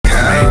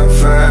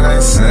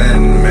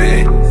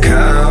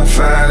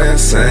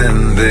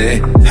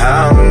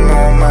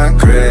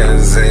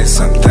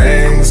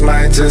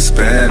just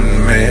bend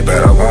me,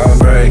 but I won't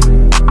break.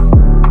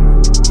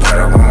 But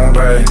I won't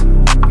break.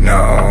 No,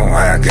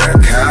 I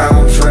got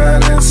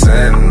confidence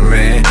in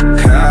me,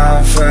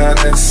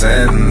 confidence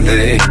in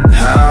thee.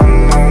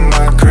 I'm on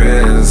my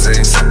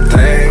crazy. Some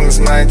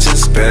things might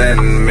just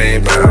bend me,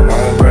 but I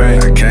won't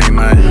break. I can't,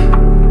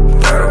 man.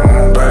 But I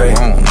won't break.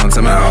 Won't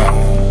to me.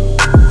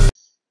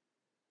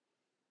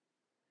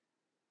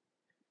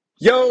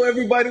 Yo,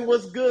 everybody,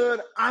 what's good?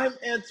 I'm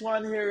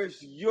Antoine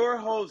Harris, your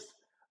host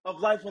of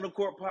Life on the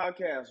Court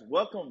podcast.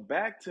 Welcome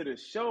back to the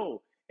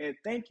show, and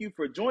thank you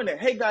for joining.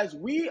 Hey, guys,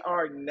 we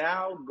are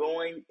now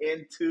going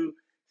into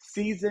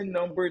season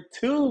number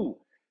 2.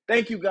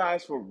 Thank you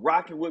guys for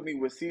rocking with me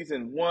with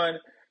season 1,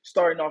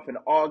 starting off in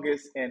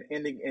August and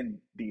ending in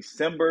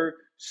December.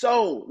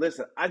 So,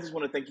 listen, I just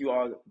want to thank you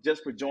all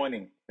just for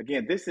joining.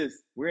 Again,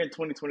 we're in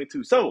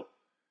 2022. So,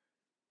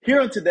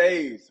 here on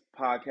today's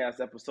podcast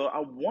episode,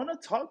 I want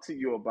to talk to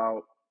you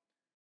about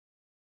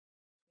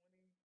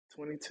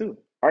 2022.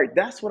 All right,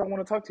 that's what I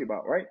want to talk to you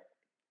about, right?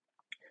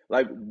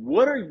 Like,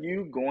 what are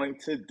you going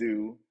to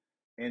do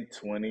in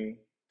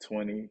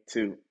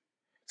 2022?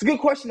 It's a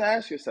good question to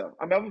ask yourself.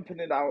 I mean, I've been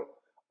putting it out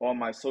on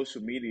my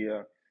social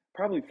media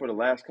probably for the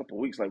last couple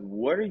of weeks. Like,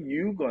 what are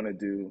you going to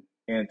do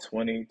in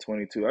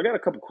 2022? I got a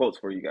couple quotes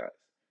for you guys,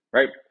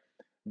 right?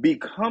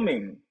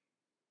 Becoming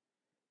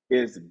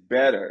is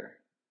better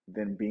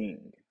than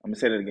being. I'm going to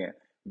say that again.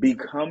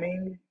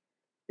 Becoming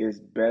is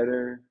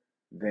better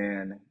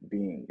than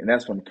being. And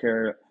that's from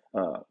Carol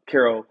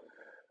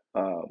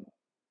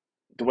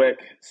Dweck.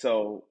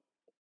 So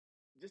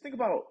just think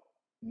about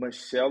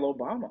Michelle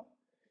Obama.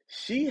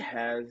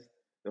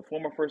 The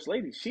former first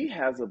lady, she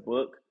has a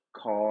book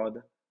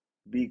called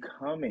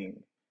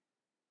Becoming.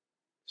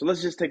 So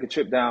let's just take a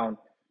trip down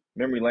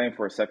memory lane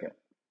for a second.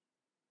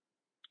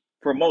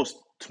 For most,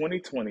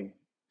 2020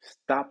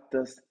 stopped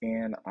us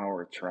in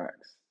our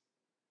tracks.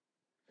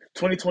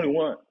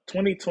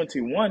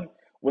 2021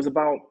 was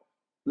about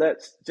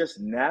let's just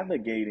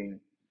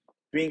navigating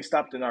being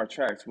stopped in our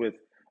tracks with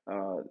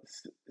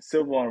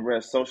civil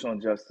unrest, social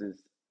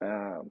injustice,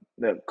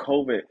 the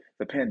COVID,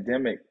 the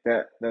pandemic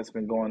that's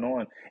been going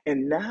on.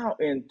 And now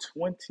in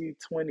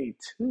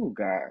 2022,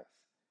 guys,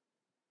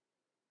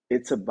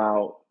 it's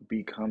about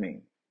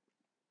becoming.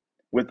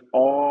 With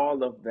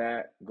all of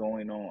that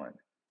going on,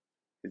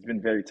 it's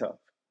been very tough,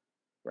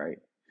 right?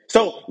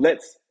 So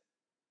let's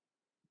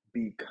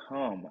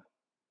become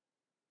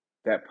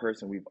that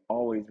person we've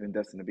always been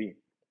destined to be.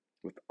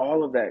 With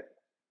all of that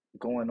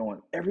going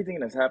on, everything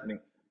that's happening,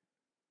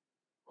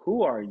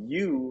 who are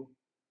you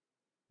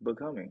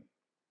becoming?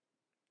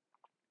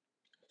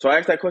 So I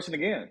asked that question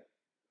again.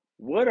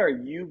 What are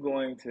you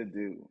going to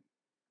do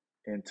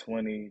in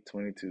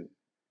 2022?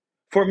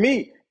 For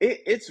me,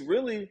 it's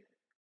really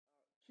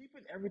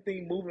keeping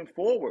everything moving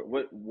forward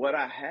with what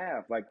I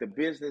have, like the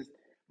business.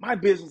 My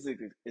business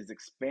is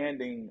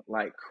expanding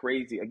like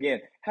crazy.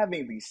 Again,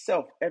 having the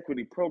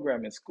self-equity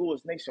program in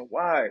schools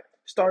nationwide,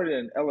 started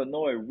in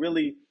Illinois,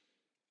 really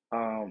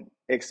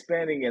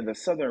expanding in the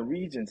southern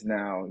regions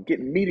now,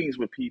 getting meetings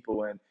with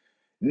people and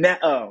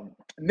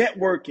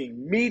networking,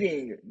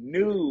 meeting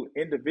new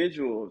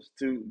individuals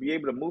to be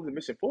able to move the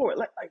mission forward.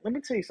 Like let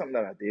me tell you something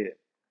that I did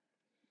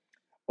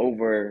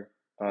over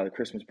the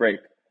Christmas break.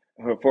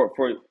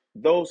 For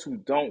those who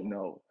don't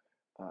know,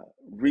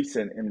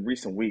 in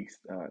recent weeks,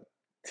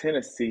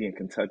 Tennessee and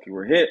Kentucky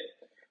were hit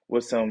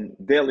with some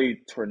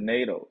deadly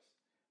tornadoes,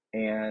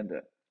 and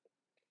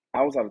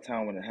I was out of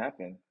town when it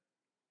happened.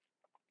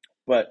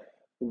 But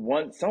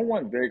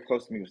someone very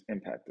close to me was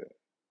impacted.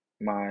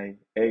 My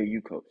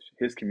AAU coach,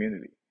 his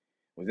community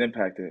was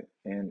impacted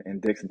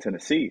in Dixon,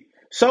 Tennessee.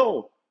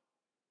 So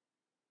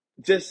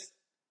just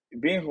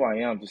being who I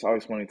am, just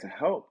always wanting to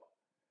help.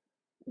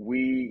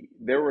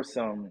 There were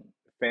some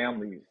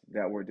families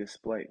that were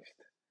displaced,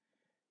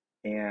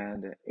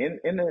 and in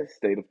the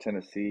state of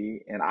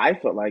Tennessee, and I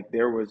felt like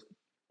there was,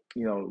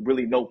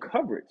 really no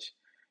coverage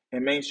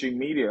in mainstream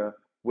media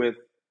with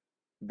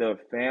the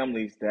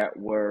families that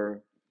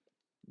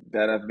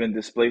have been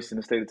displaced in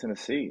the state of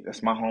Tennessee.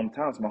 That's my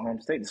hometown. It's my home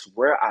state. It's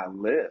where I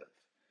live.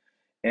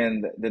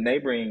 And the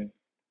neighboring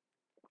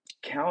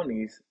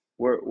counties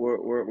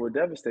were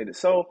devastated.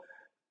 So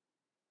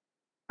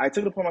I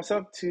took it upon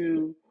myself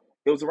it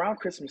was around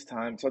Christmas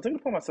time. So I took it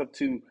upon myself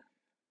to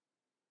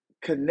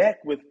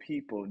connect with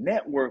people,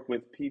 network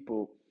with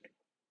people,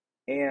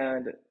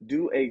 and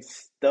do a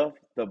Stuff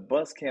the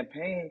Bus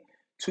campaign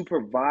to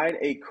provide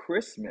a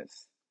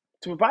Christmas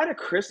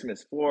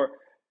for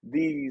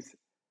these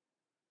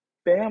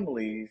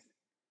families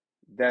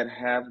that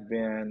have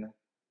been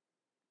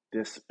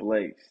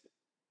displaced.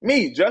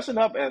 Me dressing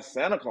up as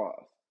Santa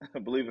Claus,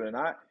 believe it or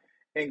not,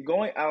 and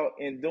going out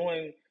and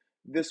doing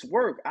this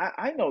work.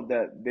 I know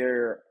that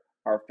there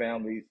are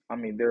families,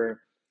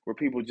 there were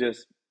people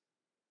just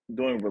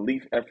doing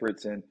relief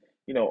efforts and,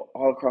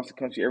 all across the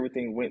country,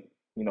 everything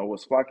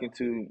was flocking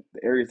to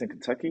the areas in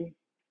Kentucky.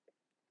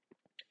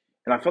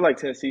 And I feel like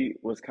Tennessee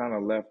was kind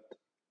of left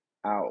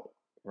out,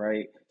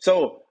 right?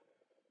 So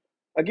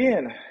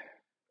again,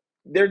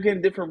 they're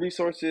getting different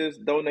resources,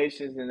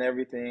 donations, and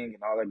everything,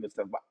 and all that good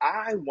stuff. But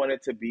I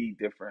wanted to be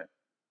different.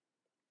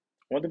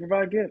 I wanted to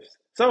provide gifts.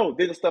 So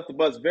did the Stuff the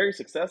Buzz, very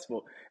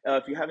successful.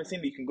 If you haven't seen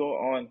it, you can go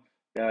on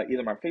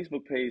either my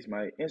Facebook page,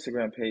 my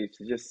Instagram page,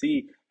 to just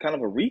see kind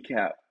of a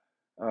recap.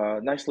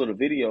 Nice little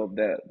video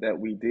that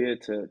we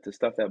did to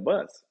stuff that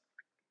buzz.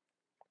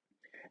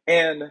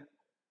 And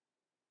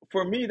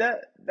for me,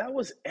 that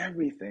was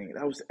everything.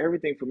 That was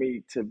everything for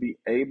me to be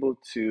able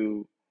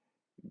to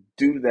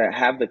do that,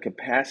 have the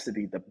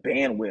capacity, the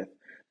bandwidth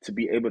to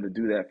be able to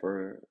do that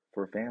for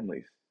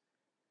families,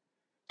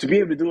 to be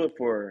able to do it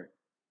for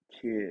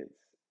kids,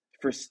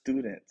 for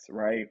students,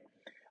 right?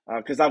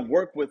 Because I've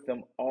worked with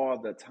them all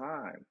the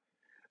time.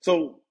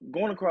 So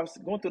going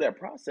through that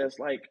process,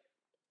 like,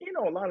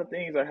 a lot of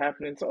things are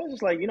happening. So I was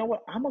just like, you know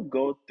what? I'm gonna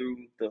go through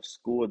the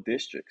school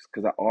districts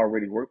because I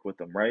already work with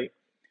them, right?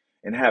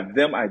 And have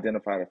them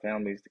identify the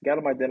families, got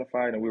them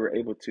identified, and we were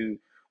able to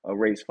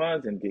raise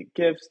funds and get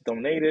gifts,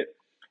 donate it,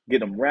 get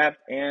them wrapped,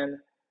 and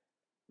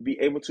be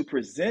able to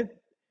present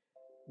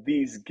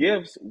these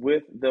gifts that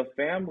with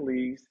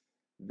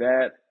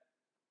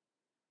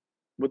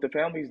the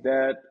families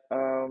that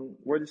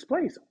were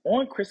displaced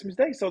on Christmas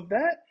Day. So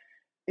that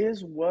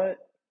is what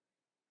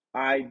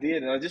I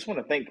did, and I just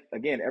want to thank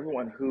again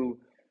everyone who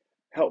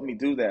helped me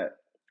do that.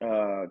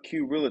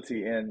 Q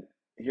Realty and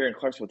here in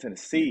Clarksville,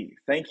 Tennessee.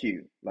 Thank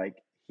you. Like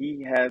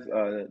he has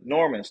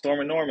Storm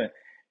and Norman.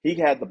 He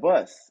had the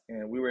bus,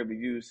 and we were able to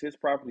use his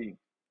property,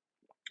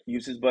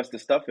 use his bus to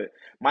stuff it.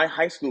 My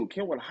high school,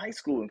 Kenwood High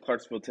School in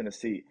Clarksville,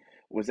 Tennessee,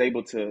 was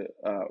able to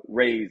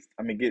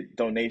get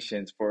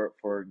donations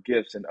for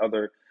gifts and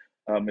other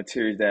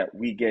materials that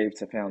we gave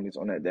to families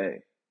on that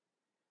day,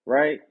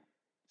 right?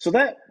 So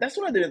that's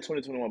what I did in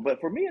 2021. But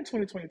for me in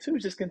 2022,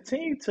 just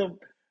continue to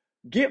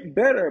get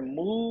better,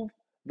 move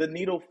the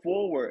needle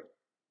forward,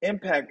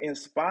 impact,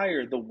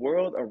 inspire the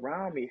world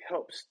around me,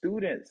 help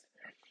students,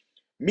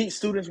 meet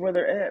students where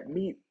they're at,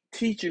 meet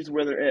teachers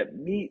where they're at,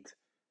 meet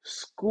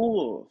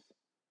schools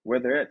where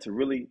they're at to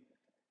really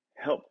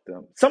help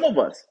them. Some of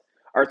us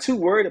are too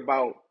worried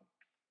about,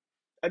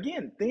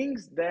 again,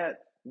 things that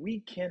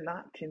we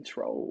cannot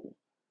control.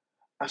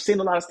 I've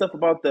seen a lot of stuff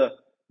about the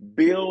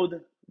Build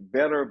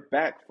Better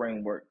Back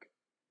framework,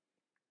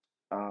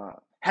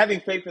 having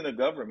faith in the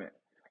government.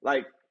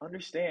 Like,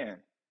 understand,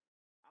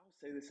 I'll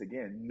say this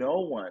again,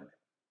 no one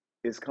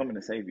is coming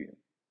to save you.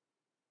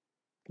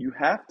 You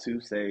have to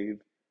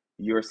save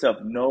yourself.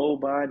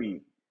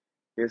 Nobody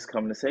is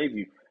coming to save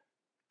you.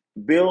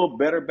 Build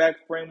Better Back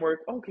framework.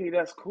 Okay,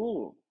 that's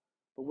cool.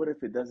 But what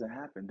if it doesn't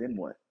happen? Then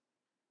what?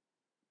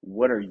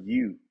 What are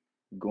you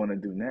going to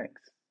do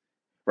next?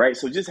 Right?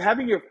 So just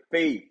having your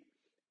faith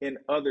in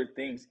other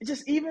things,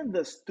 just even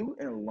the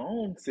student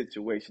loan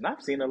situation.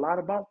 I've seen a lot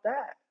about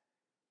that.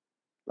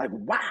 Like,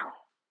 wow,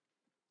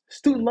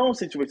 student loan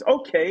situation.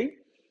 Okay,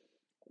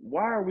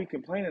 why are we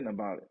complaining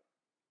about it?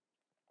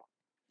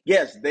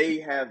 Yes, they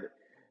have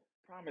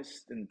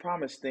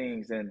promised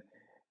things, and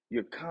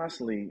you're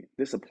constantly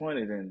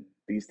disappointed in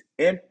these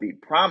empty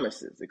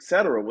promises,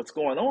 etc. What's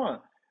going on?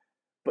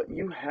 But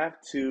you have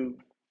to,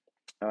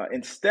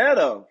 instead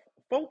of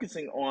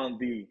focusing on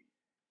the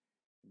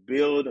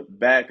Build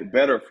Back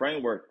Better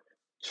framework,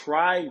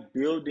 try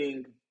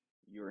building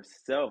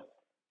yourself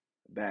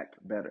back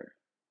better.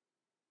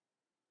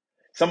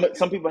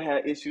 Some people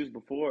had issues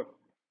before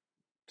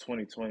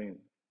 2020,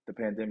 the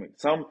pandemic.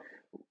 Some,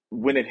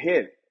 when it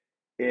hit,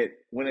 it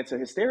went into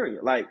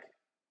hysteria. Like,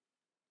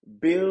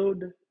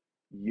 build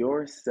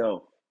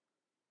yourself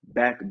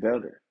back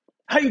better.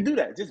 How do you do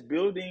that? Just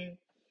building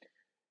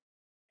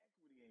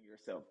equity in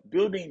yourself,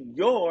 building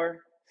your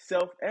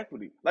self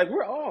equity. Like,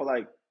 we're all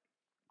like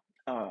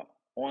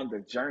on the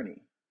journey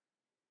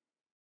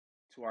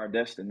to our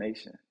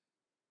destination,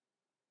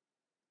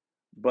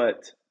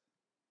 but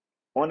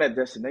on that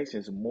destination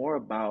is more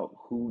about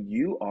who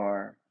you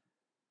are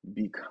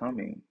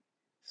becoming.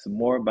 It's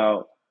more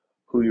about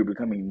who you're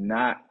becoming,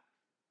 not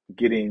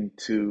getting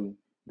to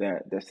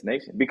that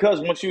destination.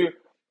 Because once you're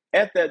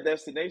at that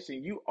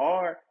destination, you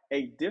are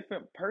a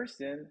different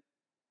person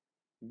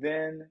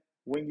than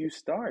when you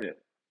started.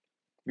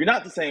 You're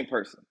not the same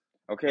person,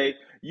 okay?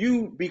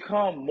 You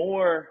become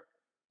more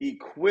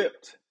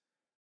equipped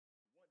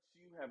once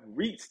you have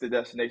reached the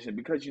destination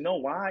because you know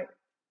why?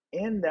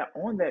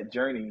 On that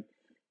journey,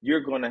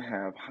 you're going to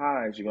have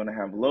highs, you're going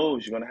to have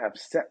lows, you're going to have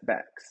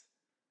setbacks,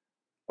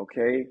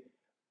 okay?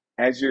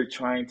 As you're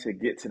trying to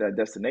get to that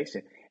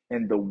destination.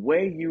 And the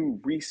way you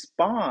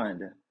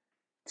respond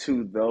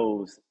to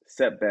those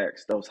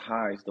setbacks, those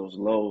highs, those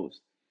lows,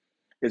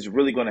 is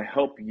really going to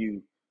help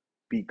you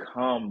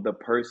become the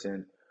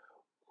person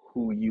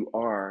who you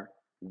are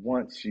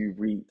once you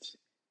reach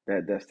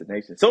that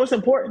destination. So it's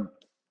important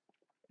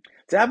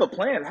to have a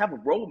plan, have a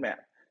roadmap,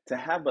 to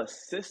have a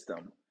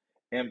system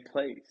in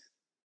place.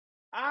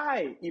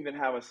 I even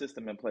have a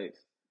system in place.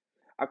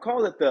 I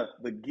call it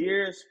the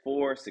gears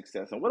for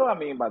success. And what do I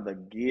mean by the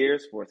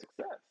gears for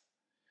success?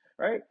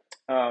 Right?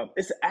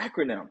 It's an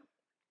acronym.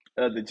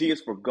 The G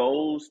is for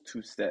goals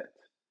to set.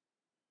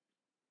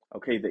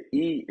 Okay, the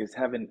E is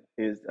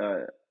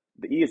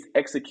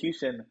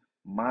execution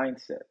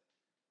mindset.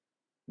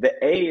 The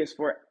A is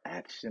for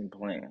action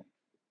plan.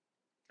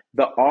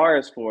 The R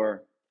is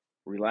for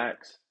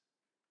relax,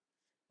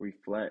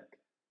 reflect,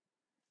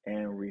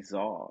 and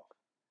resolve.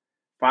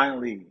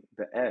 Finally,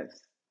 the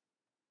S,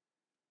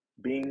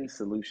 being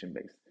solution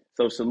based.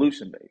 So,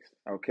 solution based,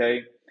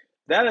 okay?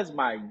 That is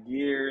my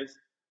gears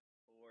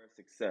for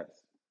success.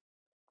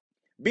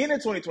 Being in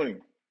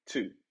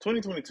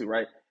 2022,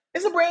 right?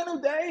 It's a brand new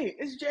day.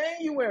 It's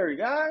January,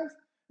 guys.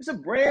 It's a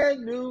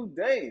brand new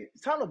day.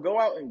 It's time to go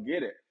out and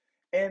get it.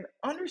 And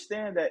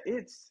understand that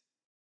it's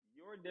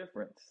your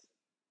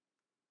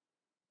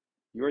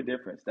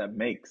difference, that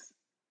makes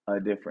a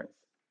difference.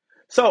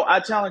 So I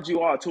challenge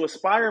you all to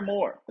aspire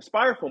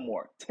for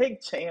more,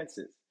 take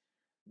chances,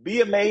 be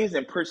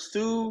amazing,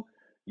 pursue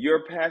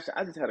your passion.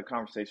 I just had a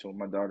conversation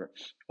with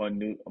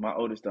my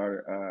oldest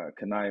daughter,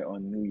 Kanaya,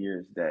 on New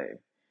Year's Day.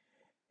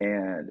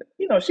 And,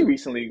 she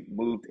recently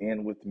moved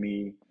in with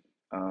me,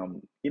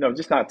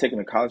 just not taking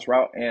the college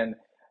route. And,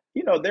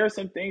 there are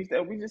some things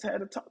that we just had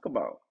to talk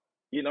about.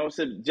 It's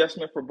an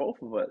adjustment for both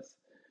of us.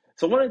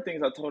 So one of the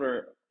things I told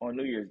her on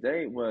New Year's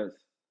Day was,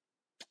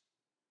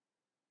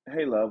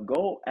 hey, love,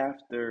 go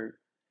after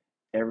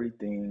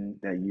everything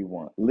that you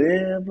want.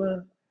 Live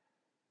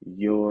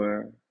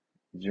your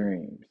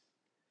dreams.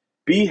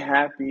 Be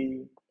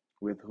happy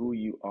with who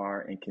you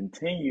are and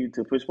continue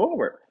to push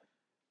forward.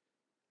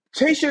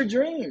 Chase your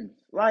dreams.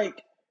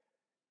 Like,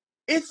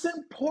 it's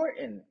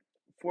important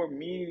for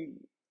me.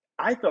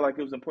 I felt like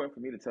it was important for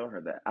me to tell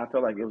her that. I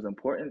felt like it was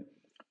important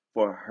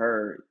for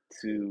her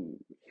to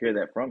hear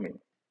that from me,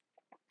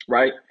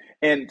 right?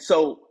 And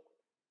so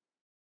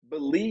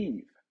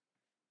believe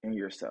in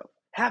yourself.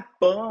 Have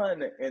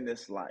fun in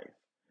this life.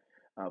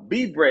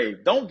 Be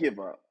brave. Don't give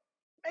up.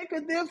 Make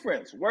a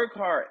difference. Work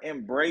hard.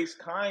 Embrace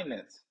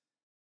kindness.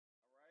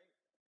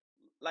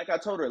 Like I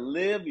told her,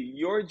 live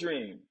your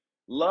dream.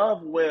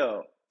 Love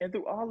well. And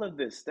through all of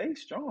this, stay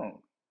strong.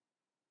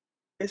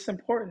 It's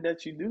important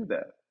that you do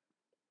that.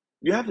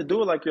 You have to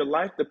do it like your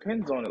life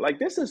depends on it. Like,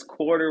 this is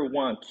quarter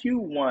one,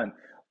 Q1.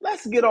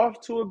 Let's get off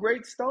to a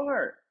great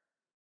start.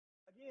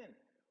 Again,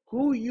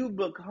 who you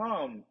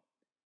become in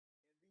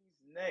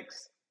these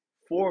next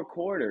 4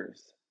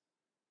 quarters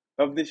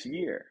of this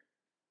year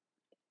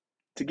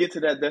to get to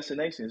that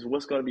destination is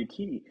what's going to be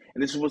key.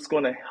 And this is what's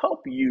going to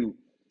help you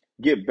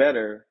get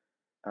better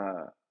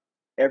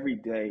every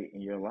day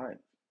in your life.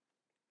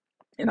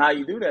 And how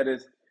you do that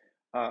is,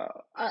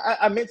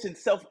 I mentioned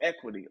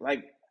self-equity.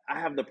 Like, I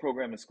have the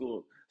program in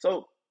school.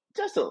 So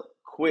just a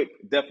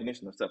quick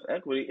definition of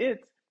self-equity,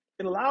 it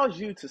allows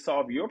you to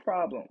solve your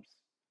problems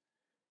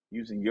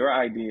using your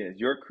ideas,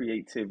 your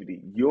creativity,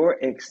 your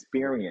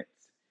experience,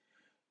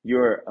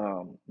 your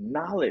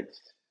knowledge,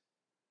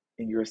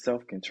 and your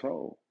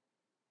self-control.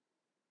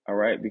 All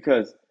right?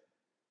 Because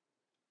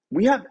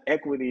we have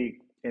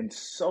equity in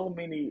so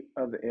many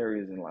other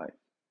areas in life,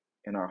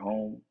 in our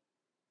home,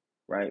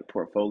 right?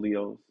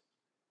 Portfolios.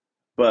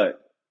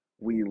 But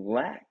we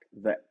lack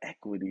the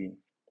equity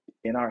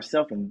in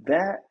ourselves, and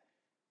that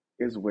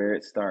is where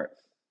it starts.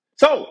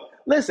 So,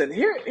 listen,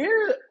 here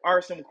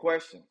are some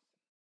questions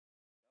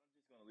I'm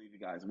just going to leave you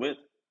guys with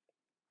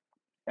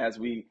as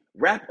we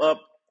wrap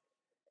up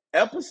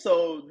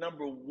episode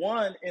number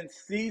 1 in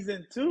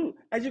season 2.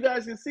 As you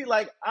guys can see,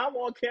 like, I'm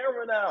on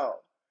camera now.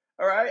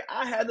 All right,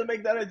 I had to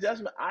make that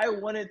adjustment. I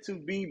wanted to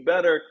be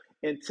better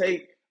and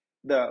take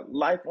the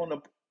Life on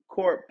the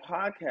Court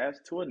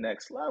podcast to a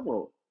next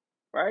level,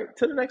 right?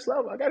 To the next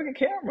level. I got to get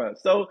camera.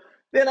 So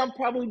then I'm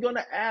probably going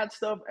to add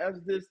stuff as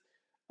this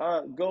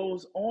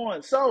goes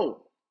on. So,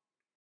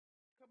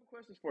 a couple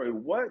questions for you.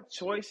 What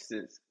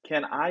choices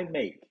can I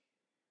make,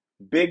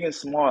 big and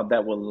small,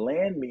 that will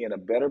land me in a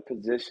better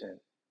position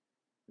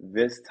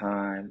this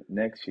time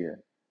next year?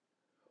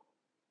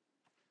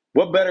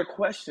 What better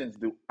questions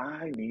do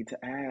I need to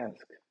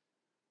ask?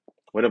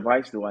 What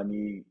advice do I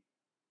need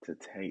to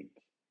take?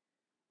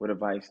 What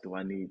advice do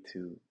I need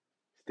to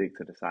stick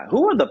to the side?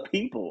 Who are the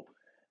people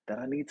that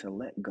I need to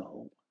let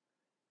go,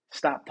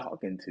 stop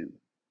talking to,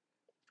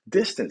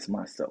 distance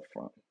myself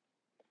from?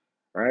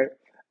 Right?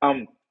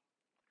 Um,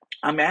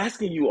 I'm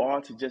asking you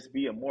all to just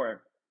be a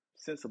more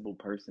sensible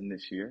person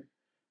this year.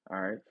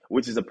 All right,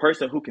 which is a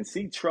person who can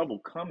see trouble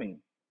coming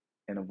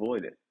and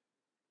avoid it.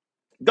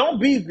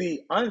 Don't be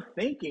the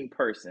unthinking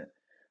person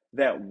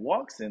that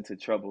walks into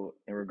trouble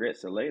and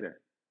regrets it later.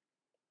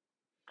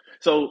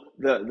 So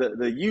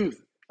the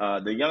youth,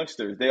 the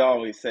youngsters, they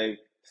always say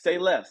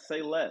less,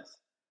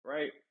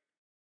 right?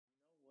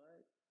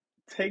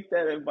 Take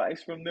that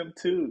advice from them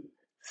too.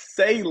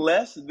 Say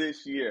less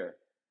this year.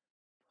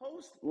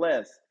 Post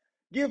less.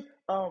 Give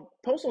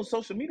post on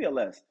social media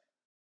less.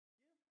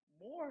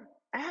 More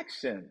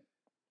action.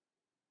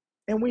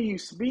 And when you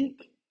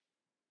speak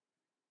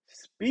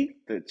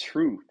the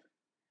truth,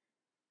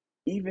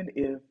 even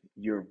if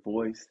your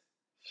voice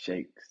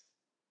shakes.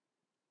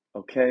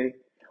 Okay?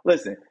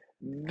 Listen,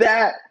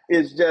 that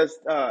is just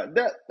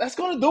that's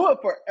gonna do it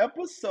for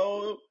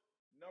episode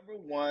number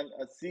 1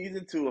 of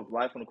season 2 of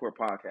Life on the Court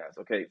podcast.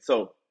 Okay,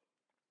 so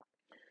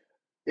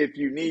if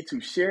you need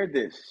to, share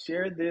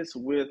this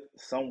with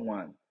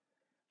someone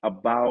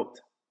about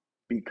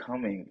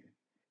becoming.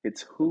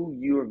 It's who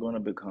you are going to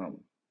become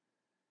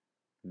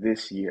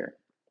this year.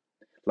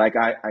 Like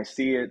I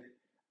see it,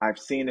 I've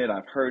seen it,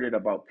 I've heard it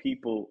about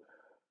people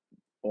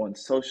on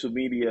social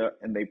media,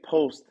 and they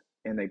post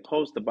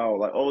about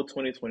like, oh,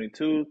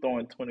 2022,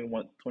 throwing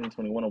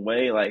 2021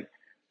 away. Like,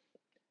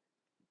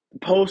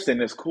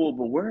 posting is cool,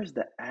 but where's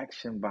the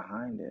action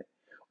behind it?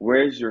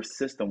 Where's your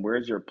system?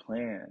 Where's your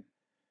plan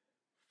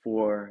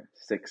for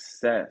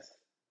success?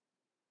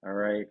 All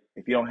right.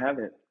 If you don't have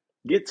it,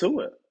 get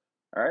to it.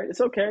 All right.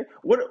 It's okay.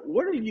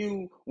 What are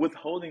you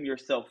withholding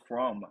yourself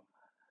from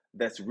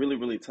that's really,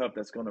 really tough,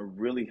 that's going to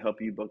really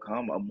help you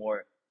become a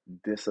more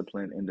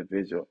disciplined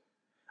individual?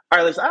 All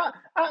right, listen,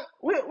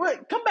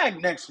 come back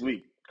next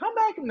week. Come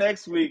back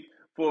next week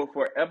for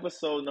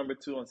episode number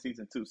 2 on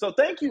season 2. So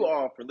thank you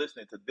all for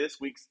listening to this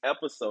week's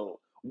episode,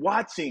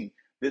 watching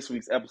this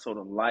week's episode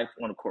of Life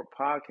on the Court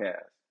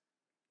podcast.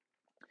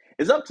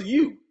 It's up to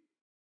you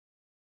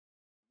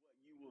what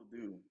you will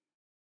do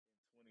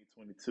in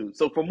 2022.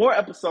 So for more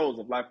episodes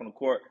of Life on the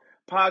Court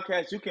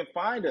podcast, you can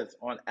find us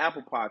on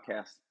Apple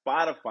Podcasts,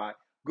 Spotify,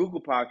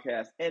 Google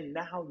Podcasts, and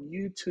now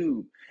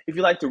YouTube. If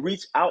you'd like to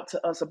reach out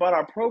to us about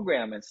our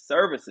program and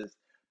services,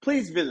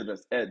 please visit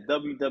us at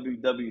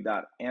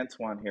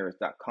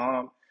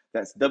www.antoineharris.com.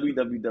 That's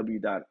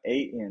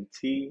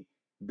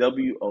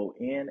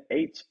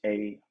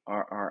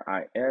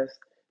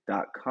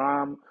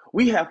www.antoineharris.com.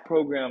 We have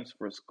programs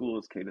for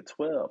schools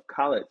K-12,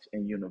 college,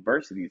 and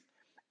universities.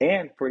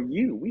 And for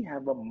you, we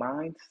have a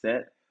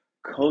mindset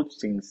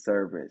coaching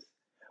service.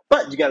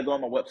 But you got to go on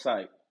my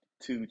website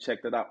to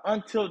check that out.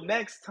 Until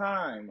next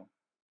time,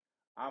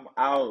 I'm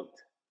out.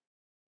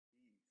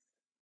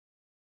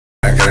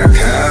 I got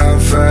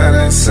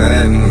confidence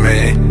in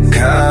me,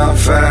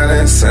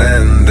 confidence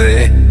in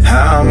thee.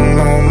 I'm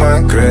on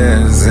my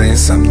grizzly.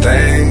 Some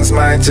things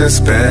might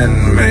just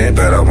bend me,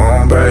 but I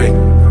won't break.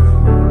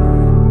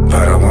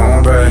 But I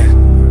won't break.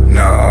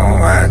 No,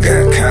 I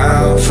got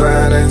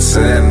confidence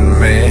in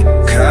me,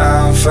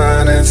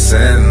 confidence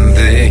in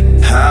thee.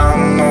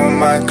 I'm on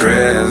my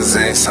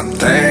grizzly. Some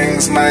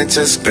things might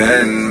just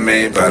bend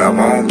me, but I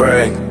won't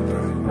break.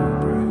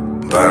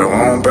 But I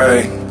won't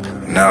break.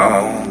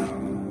 No.